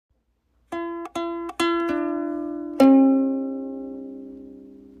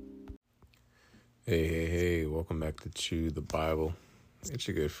Hey, welcome back to Chew the Bible. It's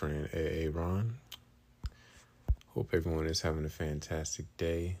your good friend, A.A. Ron. Hope everyone is having a fantastic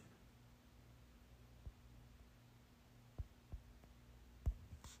day.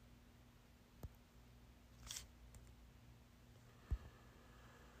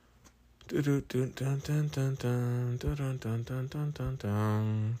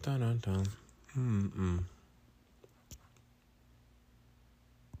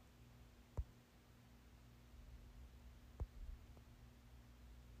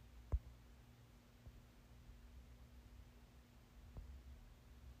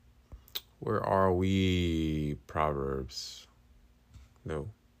 Where are we? Proverbs. No,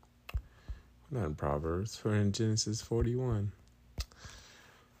 not in Proverbs. We're in Genesis 41.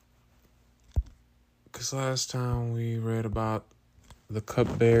 Because last time we read about the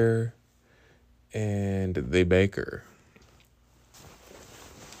cupbearer and the baker.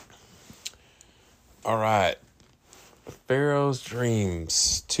 All right. Pharaoh's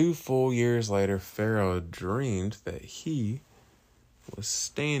dreams. 2 full years later, Pharaoh dreamed that he was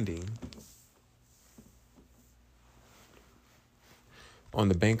standing on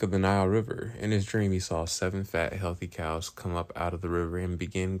the bank of the Nile River. In his dream, he saw 7 fat, healthy cows come up out of the river and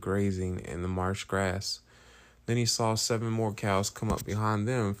begin grazing in the marsh grass. Then he saw 7 more cows come up behind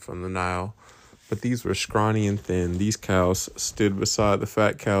them from the Nile, but these were scrawny and thin. These cows stood beside the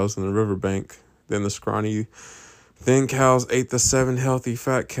fat cows on the riverbank. Then the scrawny, thin cows ate the 7 healthy,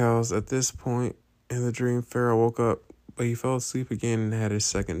 fat cows. At this point in the dream, Pharaoh woke up, but he fell asleep again and had his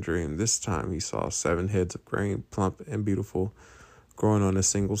second dream. This time he saw 7 heads of grain, plump and beautiful, growing on a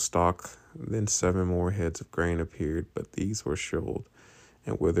single stalk. Then 7 more heads of grain appeared, but these were shriveled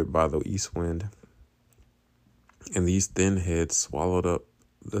and withered by the east wind. And these thin heads swallowed up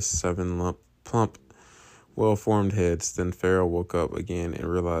the 7 plump, well-formed heads. Then Pharaoh woke up again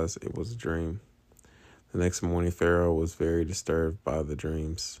and realized it was a dream. The next morning, Pharaoh was very disturbed by the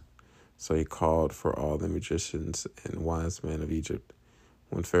dreams, so he called for all the magicians and wise men of Egypt.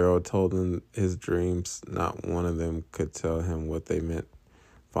 When Pharaoh told them his dreams, not one of them could tell him what they meant.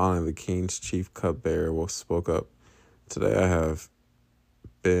 Finally, the king's chief cupbearer spoke up. "Today I have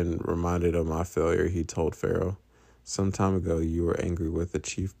been reminded of my failure," he told Pharaoh. "Some time ago you were angry with the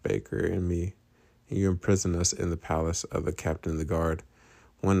chief baker and me, and you imprisoned us in the palace of the captain of the guard.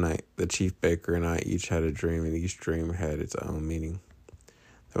 One night, the chief baker and I each had a dream, and each dream had its own meaning.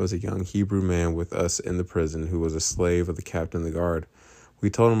 There was a young Hebrew man with us in the prison who was a slave of the captain of the guard. We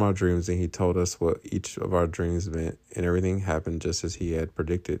told him our dreams, and he told us what each of our dreams meant, and everything happened just as he had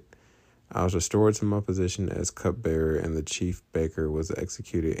predicted. I was restored to my position as cupbearer, and the chief baker was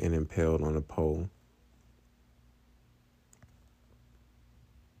executed and impaled on a pole."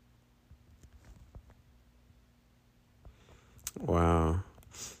 Wow.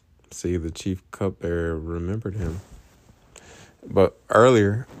 See, the chief cupbearer remembered him. But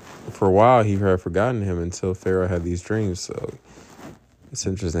earlier, for a while, he had forgotten him until Pharaoh had these dreams. So it's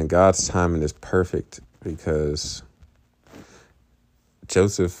interesting. God's timing is perfect because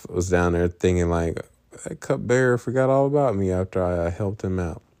Joseph was down there thinking like, that cupbearer forgot all about me after I helped him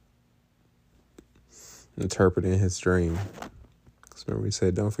out, interpreting his dream. Because remember he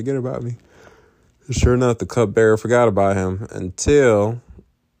said, "Don't forget about me." And sure enough, the cupbearer forgot about him until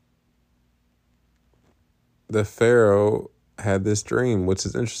the Pharaoh had this dream, which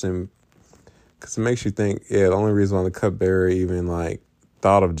is interesting because it makes you think, the only reason why the cupbearer even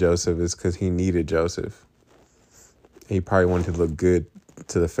thought of Joseph is because he needed Joseph. He probably wanted to look good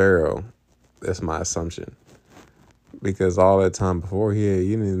to the Pharaoh. That's my assumption. Because all that time before, he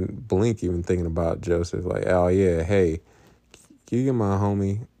didn't blink even thinking about Joseph. Like, oh yeah, hey, can you get my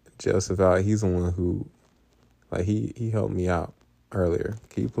homie Joseph out? He's the one who, he helped me out earlier.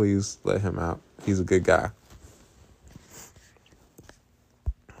 Can you please let him out? He's a good guy.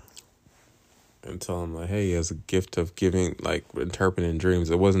 And tell him, hey, he has a gift of giving, interpreting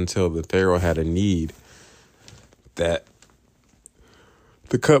dreams. It wasn't until the Pharaoh had a need that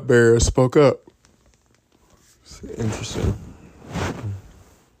the cupbearer spoke up. It's interesting.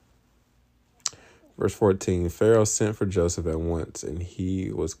 Verse 14, Pharaoh sent for Joseph at once, and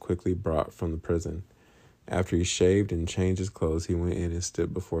he was quickly brought from the prison. After he shaved and changed his clothes, he went in and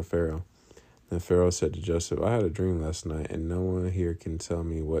stood before Pharaoh. Then Pharaoh said to Joseph, "I had a dream last night, and no one here can tell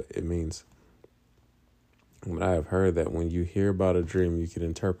me what it means. But I have heard that when you hear about a dream, you can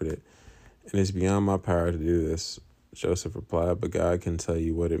interpret it, and it's beyond my power to do this." Joseph replied, "But God can tell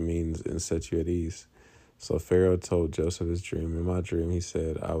you what it means and set you at ease." So Pharaoh told Joseph his dream. "In my dream," he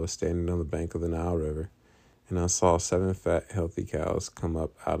said, "I was standing on the bank of the Nile River, and I saw 7 fat, healthy cows come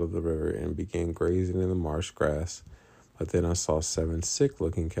up out of the river and begin grazing in the marsh grass. But then I saw 7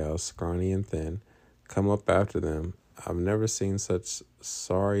 sick-looking cows, scrawny and thin. come up after them. I've never seen such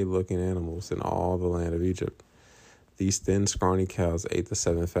sorry-looking animals in all the land of Egypt. These thin, scrawny cows ate the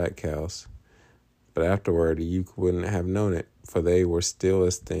 7 fat cows. But afterward you wouldn't have known it, for they were still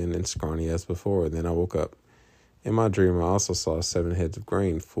as thin and scrawny as before. Then I woke up. In my dream I also saw 7 heads of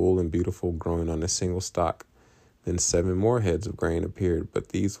grain, full and beautiful, growing on a single stalk. Then 7 more heads of grain appeared, but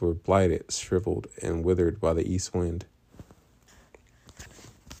these were blighted, shriveled, and withered by the east wind.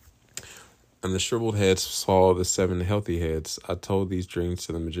 And the shriveled heads swallowed the 7 healthy heads. I told these dreams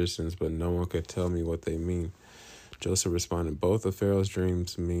to the magicians, but no one could tell me what they mean. Joseph responded, both of Pharaoh's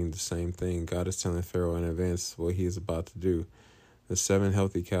dreams mean the same thing. God is telling Pharaoh in advance what he is about to do. The 7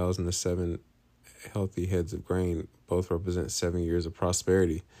 healthy cows and the 7 healthy heads of grain both represent 7 years of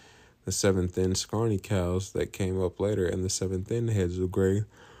prosperity. The 7 thin, scrawny cows that came up later and the 7 thin heads of grain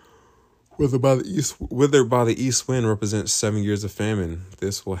withered by the east wind represent 7 years of famine.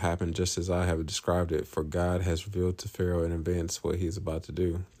 This will happen just as I have described it, for God has revealed to Pharaoh in advance what he is about to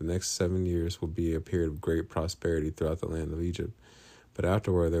do. The next 7 years will be a period of great prosperity throughout the land of Egypt. But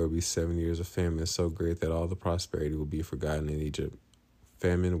afterward there will be 7 years of famine so great that all the prosperity will be forgotten in Egypt.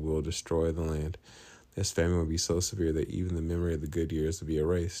 Famine will destroy the land. This famine will be so severe that even the memory of the good years will be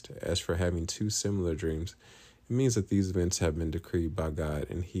erased. As for having 2 similar dreams, it means that these events have been decreed by God,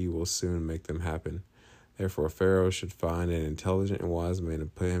 and he will soon make them happen. Therefore, Pharaoh should find an intelligent and wise man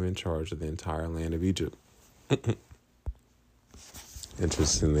and put him in charge of the entire land of Egypt.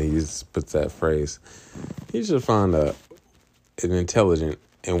 Interestingly, he puts that phrase. He should find an intelligent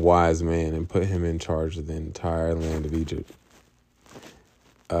and wise man and put him in charge of the entire land of Egypt.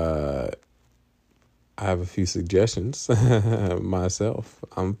 I have a few suggestions myself.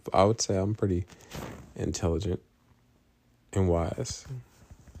 I would say I'm pretty intelligent and wise.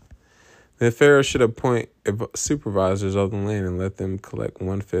 Then Pharaoh should appoint supervisors of the land and let them collect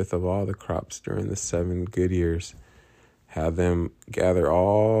 1/5 of all the crops during the 7 good years. Have them gather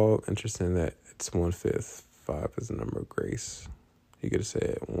all. Interesting that it's 1/5. 5 is the number of grace. He could have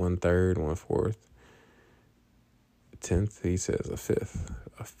said 1/3, 1/4. 10th, he says a fifth.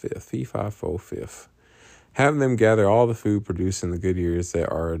 Fee, 5, 4, 5. Have them gather all the food produced in the good years that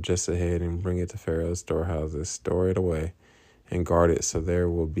are just ahead and bring it to Pharaoh's storehouses, store it away, and guard it so there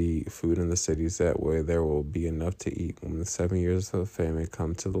will be food in the cities. That way there will be enough to eat when the 7 years of famine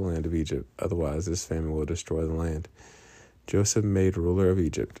come to the land of Egypt. Otherwise, this famine will destroy the land. Joseph made ruler of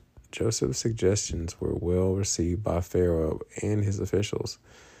Egypt. Joseph's suggestions were well received by Pharaoh and his officials.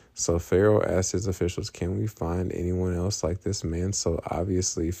 So Pharaoh asked his officials, can we find anyone else like this man so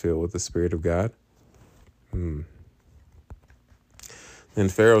obviously filled with the Spirit of God? Then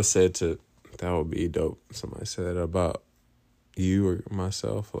Pharaoh said that would be dope. Somebody said about you or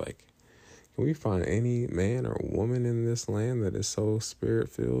myself, like, can we find any man or woman in this land that is so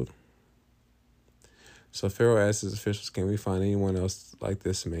Spirit-filled? So Pharaoh asked his officials, can we find anyone else like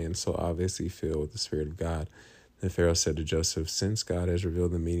this man so obviously filled with the Spirit of God? Then Pharaoh said to Joseph, since God has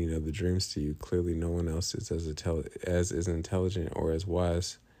revealed the meaning of the dreams to you, clearly no one else is as intelligent or as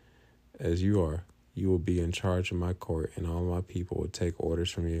wise as you are. You will be in charge of my court, and all my people will take orders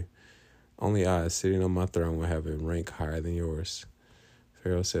from you. Only I, sitting on my throne, will have a rank higher than yours.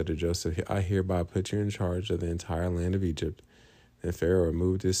 Pharaoh said to Joseph, I hereby put you in charge of the entire land of Egypt. Then Pharaoh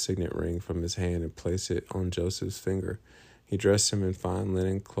removed his signet ring from his hand and placed it on Joseph's finger. He dressed him in fine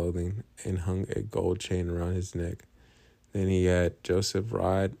linen clothing and hung a gold chain around his neck. Then he had Joseph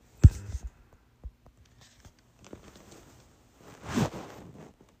ride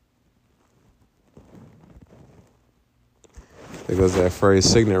There goes that phrase,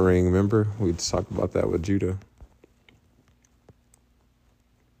 signet ring. Remember? We talked about that with Judah.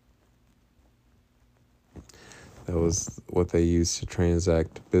 That was what they used to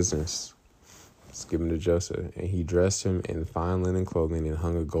transact business. It's given to Joseph. And he dressed him in fine linen clothing and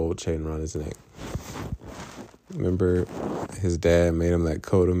hung a gold chain around his neck. Remember, his dad made him that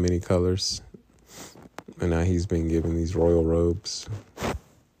coat of many colors. And now he's been given these royal robes.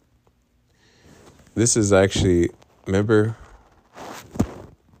 This is actually, remember,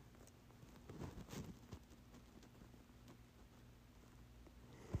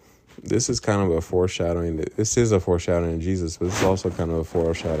 this is kind of a foreshadowing. This is a foreshadowing of Jesus, but it's also kind of a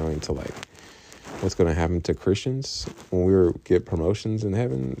foreshadowing to like what's going to happen to Christians when we get promotions in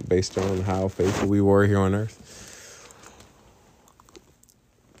heaven based on how faithful we were here on earth.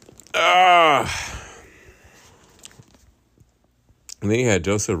 And then he had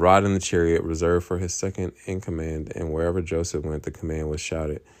Joseph ride in the chariot reserved for his second in command, and wherever Joseph went, the command was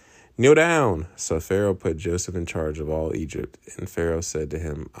shouted, kneel down. So Pharaoh put Joseph in charge of all Egypt. And Pharaoh said to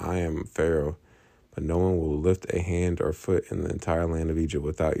him, I am Pharaoh, but no one will lift a hand or foot in the entire land of Egypt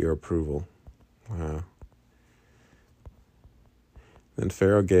without your approval. Wow. Then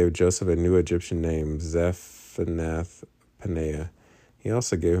Pharaoh gave Joseph a new Egyptian name, Zephanath-Paneah. He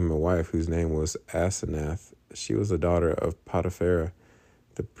also gave him a wife whose name was Asenath. She was the daughter of Potiphar,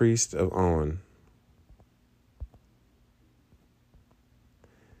 the priest of On.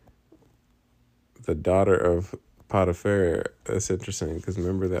 The daughter of Potiphar. That's interesting because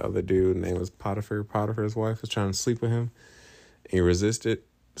remember that other dude name was Potiphar. Potiphar's wife was trying to sleep with him. He resisted.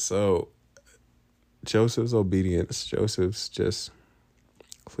 So Joseph's obedience, Joseph's just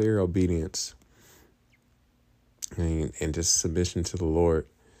clear obedience and just submission to the Lord.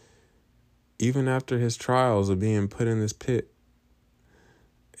 Even after his trials of being put in this pit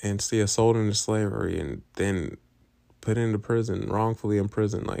and sold into slavery and then put into prison, wrongfully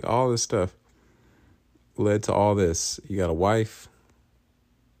imprisoned, like all this stuff led to all this. You got a wife.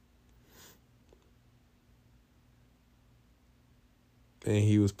 And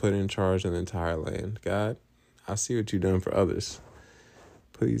he was put in charge of the entire land. God, I see what you've done for others.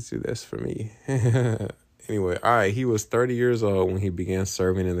 Please do this for me. Anyway, all right, he was 30 years old when he began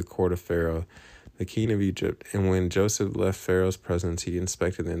serving in the court of Pharaoh, the king of Egypt. And when Joseph left Pharaoh's presence, he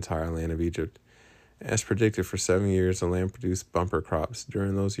inspected the entire land of Egypt. As predicted, for 7 years, the land produced bumper crops.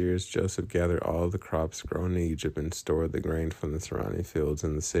 During those years, Joseph gathered all of the crops grown in Egypt and stored the grain from the surrounding fields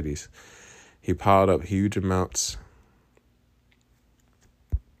in the cities. He piled up huge amounts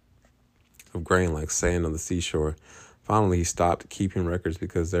of grain like sand on the seashore. Finally, he stopped keeping records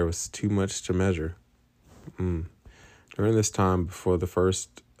because there was too much to measure. During this time, before the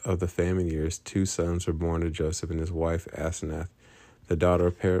first of the famine years, 2 sons were born to Joseph and his wife Asenath, the daughter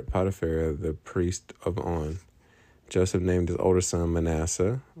of Potiphar, the priest of On. Joseph named his older son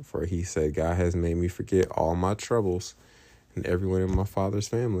Manasseh, for he said, God has made me forget all my troubles and everyone in my father's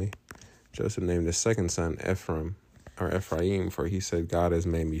family. Joseph named his second son Ephraim, for he said, God has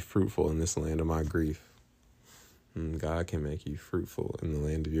made me fruitful in this land of my grief. God can make you fruitful in the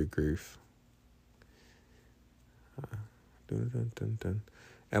land of your grief.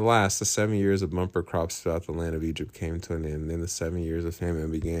 At last, the 7 years of bumper crops throughout the land of Egypt came to an end. Then the 7 years of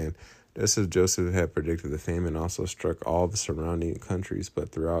famine began. Just as Joseph had predicted, the famine also struck all the surrounding countries, but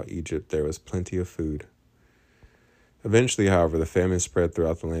throughout Egypt there was plenty of food. Eventually, however, the famine spread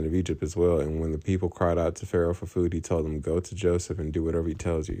throughout the land of Egypt as well, and when the people cried out to Pharaoh for food, he told them, go to Joseph and do whatever he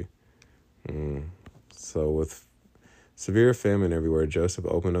tells you. So with severe famine everywhere, Joseph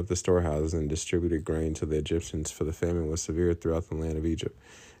opened up the storehouses and distributed grain to the Egyptians, for the famine was severe throughout the land of Egypt.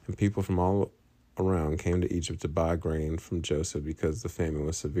 And people from all around came to Egypt to buy grain from Joseph because the famine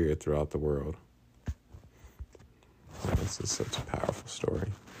was severe throughout the world. This is such a powerful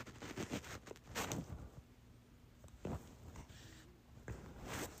story.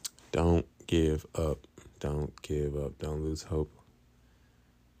 Don't give up. Don't give up. Don't lose hope.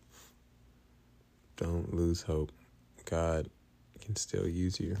 Don't lose hope. God can still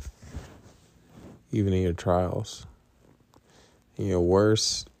use you, even in your trials. In your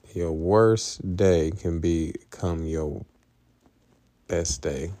worst day can become your best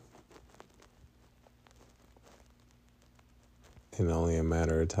day in only a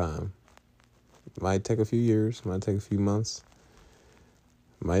matter of time. It might take a few years, might take a few months,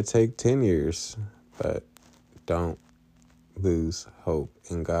 might take 10 years, but don't lose hope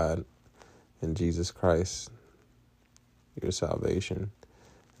in God and Jesus Christ, your salvation.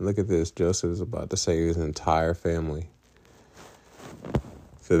 And look at this. Joseph is about to save his entire family.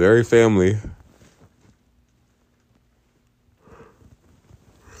 The very family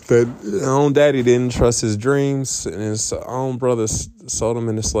that his own daddy didn't trust his dreams, and his own brothers sold him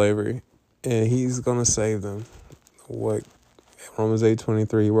into slavery, and he's going to save them. What Romans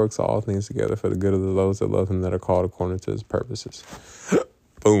 8:23, he works all things together for the good of those that love him, that are called according to his purposes.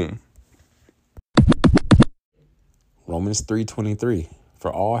 Boom. Romans 3:23,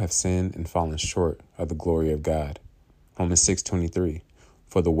 for all have sinned and fallen short of the glory of God. Romans 6:23,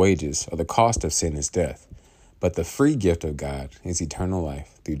 for the wages or the cost of sin is death, but the free gift of God is eternal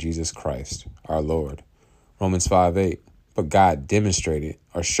life through Jesus Christ, our Lord. Romans 5:8, but God demonstrated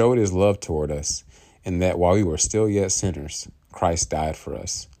or showed his love toward us in that while we were still yet sinners, Christ died for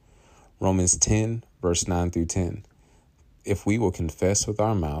us. Romans 10, verse 9 through 10, if we will confess with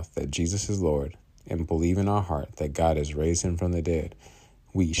our mouth that Jesus is Lord and believe in our heart that God has raised him from the dead,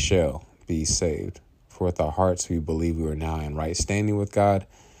 we shall be saved. For with our hearts we believe we are now in right standing with God,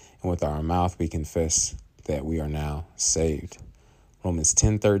 and with our mouth we confess that we are now saved. Romans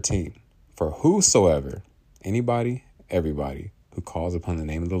 10:13, for whosoever, anybody, everybody who calls upon the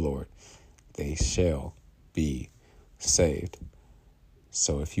name of the Lord, they shall be saved.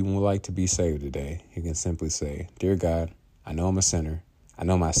 So if you would like to be saved today, you can simply say, Dear God, I know I'm a sinner. I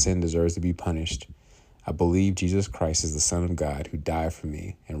know my sin deserves to be punished. I believe Jesus Christ is the Son of God who died for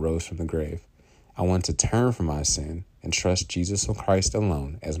me and rose from the grave. I want to turn from my sin and trust Jesus Christ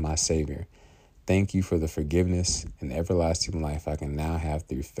alone as my Savior. Thank you for the forgiveness and everlasting life I can now have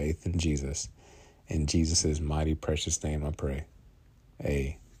through faith in Jesus. In Jesus' mighty precious name I pray.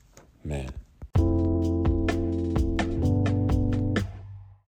 Amen.